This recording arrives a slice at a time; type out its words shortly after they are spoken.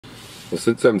Well,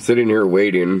 since I'm sitting here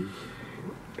waiting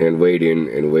and waiting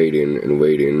and waiting and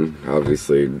waiting,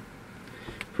 obviously,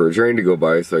 for a train to go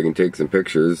by so I can take some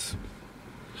pictures,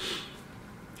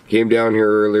 came down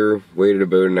here earlier, waited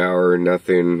about an hour,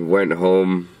 nothing, went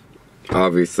home.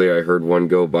 Obviously, I heard one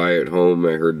go by at home.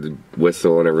 I heard the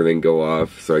whistle and everything go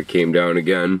off, so I came down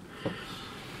again.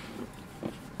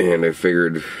 And I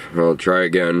figured, I'll try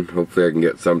again. Hopefully I can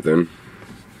get something.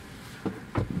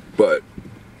 But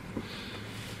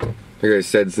like I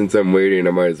said, since I'm waiting,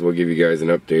 I might as well give you guys an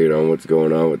update on what's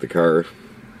going on with the car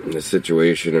and the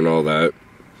situation and all that.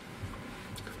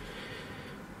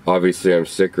 Obviously, I'm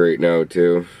sick right now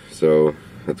too, so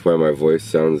that's why my voice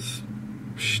sounds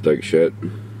like shit,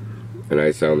 and I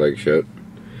sound like shit.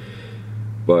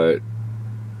 But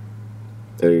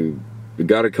I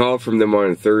got a call from them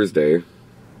on Thursday,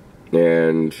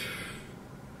 and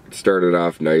it started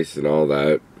off nice and all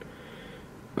that.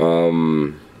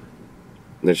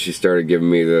 Then she started giving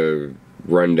me the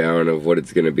rundown of what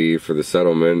it's going to be for the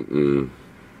settlement, and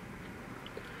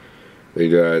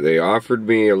they offered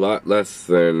me a lot less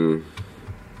than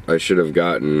I should have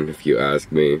gotten, if you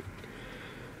ask me.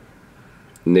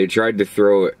 And they tried to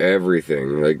throw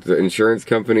everything. Like, the insurance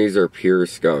companies are pure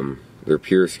scum. They're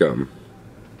pure scum.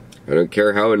 I don't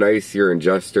care how nice your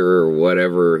adjuster or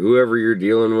whatever, whoever you're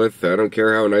dealing with, I don't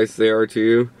care how nice they are to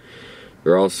you.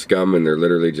 They're all scum, and they're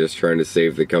literally just trying to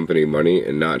save the company money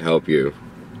and not help you.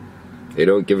 They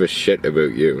don't give a shit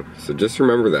about you. So just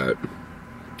remember that.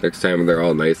 Next time they're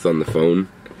all nice on the phone,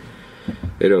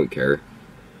 they don't care.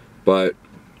 But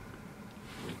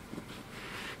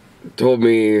told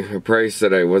me a price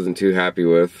that I wasn't too happy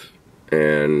with,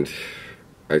 and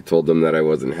I told them that I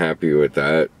wasn't happy with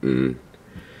that, and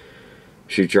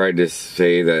she tried to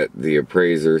say that the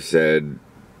appraiser said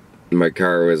my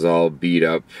car was all beat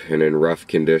up and in rough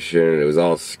condition. It was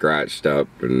all scratched up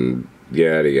and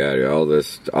yada yada, all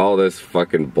this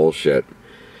fucking bullshit.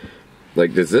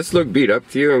 Like, does this look beat up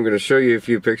to you? I'm gonna show you a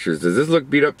few pictures. Does this look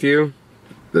beat up to you?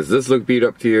 Does this look beat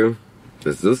up to you?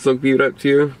 Does this look beat up to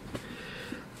you?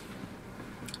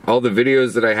 All the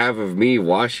videos that I have of me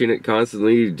washing it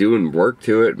constantly, doing work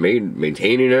to it,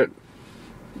 maintaining it.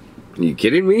 Are you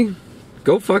kidding me?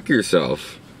 Go fuck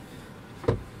yourself.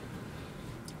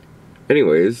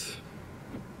 Anyways,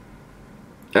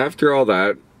 after all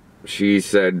that, she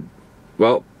said,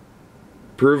 well,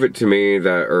 prove it to me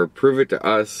that, or prove it to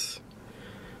us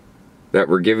that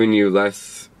we're giving you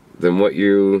less than what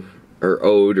you are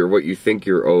owed or what you think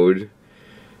you're owed,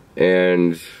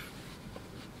 and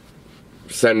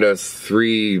send us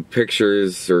 3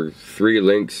 pictures or 3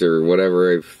 links or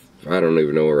whatever. I don't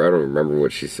even know her. I don't remember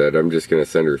what she said. I'm just going to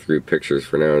send her 3 pictures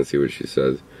for now and see what she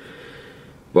says.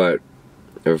 But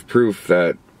of proof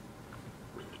that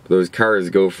those cars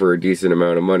go for a decent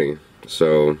amount of money.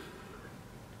 So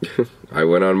I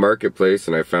went on Marketplace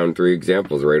and I found 3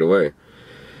 examples right away.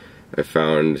 I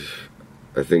found,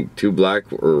 I think, 2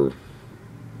 black, or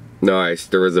no,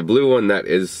 there was a blue one that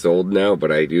is sold now,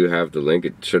 but I do have the link.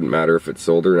 It shouldn't matter if it's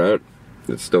sold or not.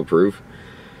 It's still proof.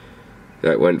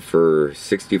 That went for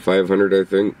 $6,500, I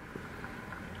think.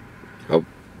 I'll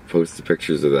post the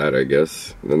pictures of that, I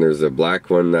guess. And then there's a black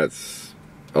one that's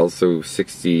also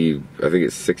 60, I think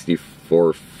it's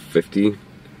 $6,450,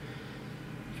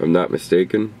 if I'm not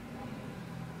mistaken.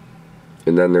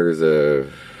 And then there's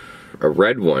a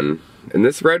red one, and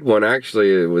this red one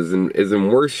actually is in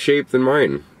worse shape than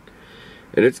mine,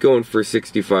 and it's going for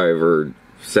 65 or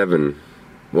 7.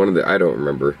 One of the, I don't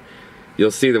remember.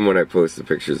 You'll see them when I post the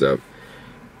pictures up.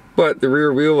 But the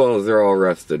rear wheel wells are all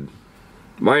rusted.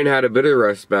 Mine had a bit of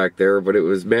rust back there, but it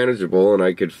was manageable and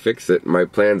I could fix it. My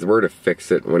plans were to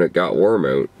fix it when it got warm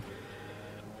out.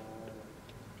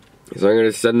 So I'm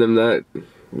going to send them that,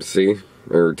 see,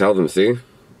 or tell them, see,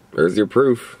 there's your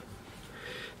proof.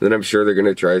 Then I'm sure they're going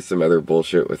to try some other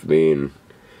bullshit with me, and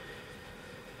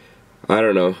I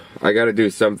don't know. I got to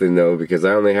do something though, because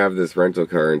I only have this rental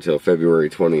car until February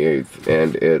 28th,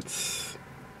 and it's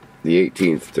the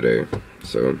 18th today,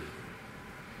 so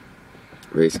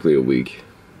basically a week.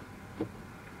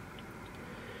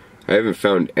 I haven't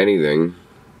found anything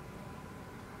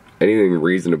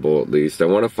reasonable, at least. I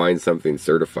want to find something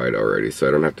certified already, so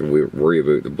I don't have to worry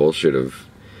about the bullshit of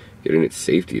getting it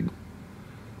safetied.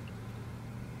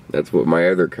 That's what my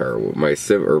other car, my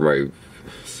Civic,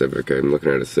 I'm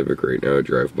looking at a Civic right now, I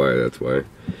drive by, that's why.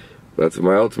 That's what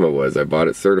my Altima was. I bought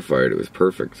it certified, it was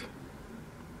perfect.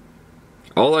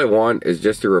 All I want is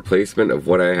just a replacement of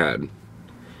what I had.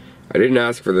 I didn't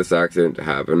ask for this accident to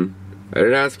happen. I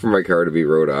didn't ask for my car to be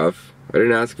rode off. I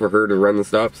didn't ask for her to run the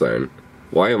stop sign.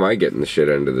 Why am I getting the shit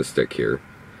end of the stick here?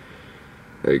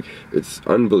 Like, it's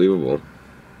unbelievable.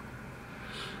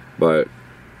 But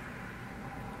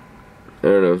I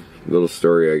don't know, little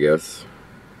story, I guess.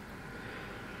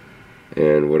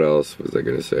 And what else was I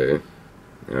gonna say?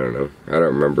 I don't know. I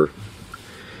don't remember.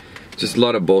 Just a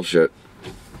lot of bullshit.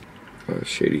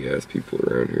 Shady ass people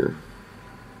around here.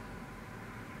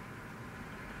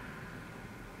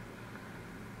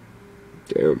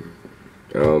 Damn.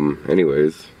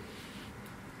 Anyways.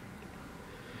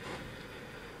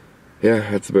 Yeah,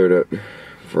 that's about it.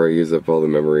 Before I use up all the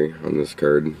memory on this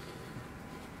card.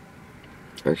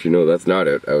 Actually, no, that's not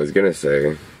it. I was gonna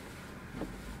say,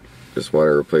 just want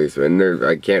to replace it. And there,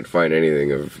 I can't find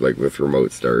anything of, like, with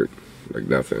remote start. Like,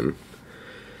 nothing.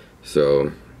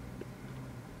 So,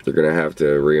 they're gonna have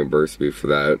to reimburse me for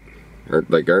that. Aren't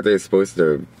they supposed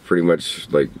to pretty much,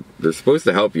 like, they're supposed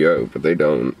to help you out, but they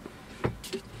don't.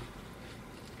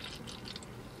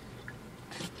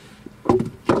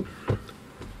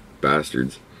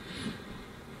 Bastards.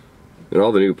 And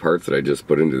all the new parts that I just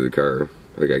put into the car,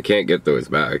 like, I can't get those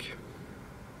back.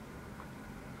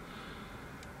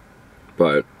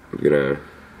 But I'm gonna,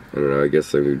 I don't know, I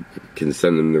guess I can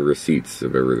send them the receipts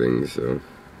of everything. So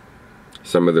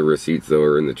some of the receipts though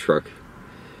are in the truck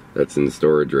that's in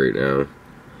storage right now,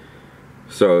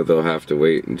 so they'll have to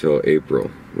wait until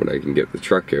April when I can get the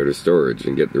truck out of storage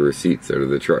and get the receipts out of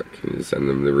the truck and send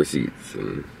them the receipts.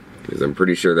 And because I'm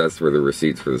pretty sure that's where the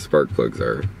receipts for the spark plugs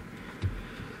are.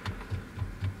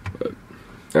 But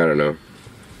I don't know,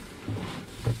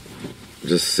 I'm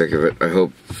just sick of it. I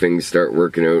hope things start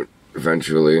working out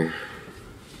eventually.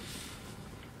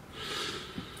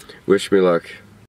 Wish me luck.